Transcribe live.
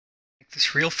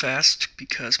this real fast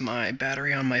because my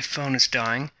battery on my phone is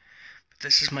dying. But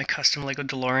this is my custom Lego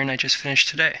Delorean I just finished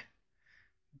today.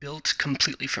 Built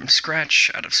completely from scratch,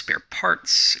 out of spare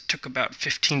parts. It took about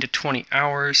 15 to 20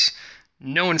 hours.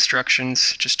 No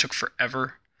instructions, it just took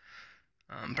forever.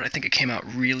 But I think it came out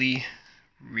really,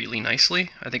 really nicely.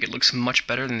 I think it looks much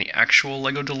better than the actual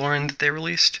Lego Delorean that they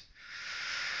released.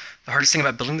 The hardest thing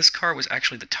about building this car was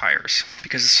actually the tires,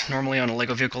 because normally on a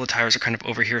Lego vehicle the tires are kind of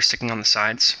over here sticking on the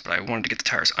sides, but I wanted to get the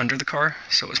tires under the car,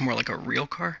 so it was more like a real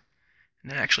car.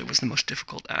 And that actually was the most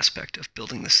difficult aspect of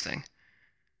building this thing.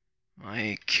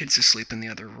 My kid's asleep in the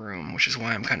other room, which is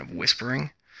why I'm kind of whispering.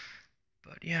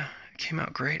 But yeah, it came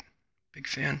out great. Big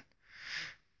fan.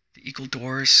 The eagle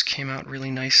doors came out really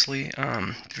nicely.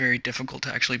 Very difficult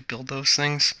to actually build those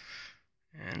things.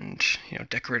 And,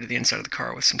 decorated the inside of the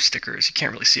car with some stickers. You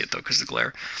can't really see it, though, because of the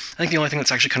glare. I think the only thing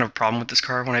that's actually kind of a problem with this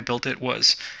car when I built it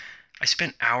was I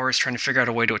spent hours trying to figure out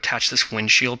a way to attach this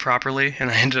windshield properly, and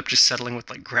I ended up just settling with,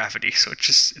 gravity. So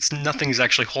nothing's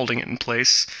actually holding it in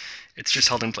place. It's just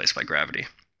held in place by gravity.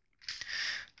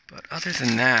 But other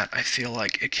than that, I feel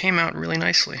like it came out really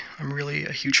nicely. I'm really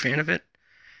a huge fan of it.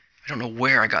 I don't know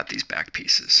where I got these back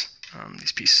pieces.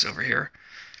 These pieces over here.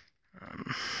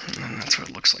 And that's what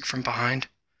it looks like from behind.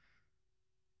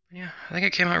 But yeah, I think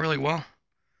it came out really well.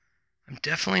 I'm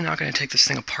definitely not going to take this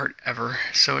thing apart ever,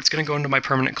 so it's going to go into my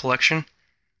permanent collection.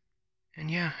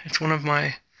 And yeah, it's one of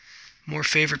my more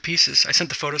favorite pieces. I sent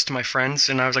the photos to my friends,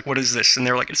 and I was like, what is this? And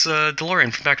they were like, it's a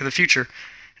DeLorean from Back to the Future.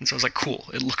 And so I was like, cool,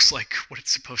 it looks like what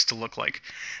it's supposed to look like.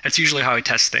 That's usually how I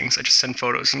test things. I just send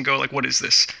photos and go like, what is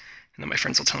this? And then my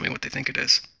friends will tell me what they think it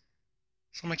is.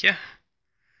 So I'm like, yeah,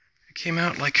 it came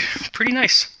out pretty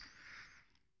nice.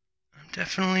 I'm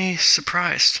definitely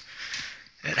surprised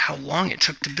at how long it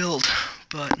took to build,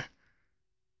 but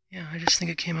yeah, I just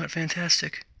think it came out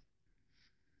fantastic.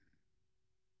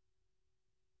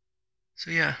 So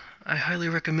yeah, I highly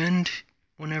recommend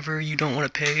whenever you don't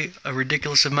want to pay a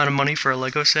ridiculous amount of money for a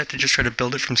Lego set to just try to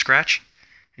build it from scratch,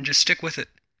 and just stick with it.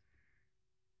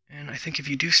 And I think if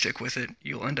you do stick with it,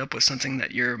 you'll end up with something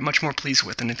that you're much more pleased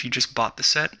with than if you just bought the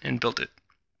set and built it.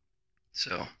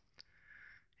 So,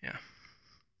 yeah.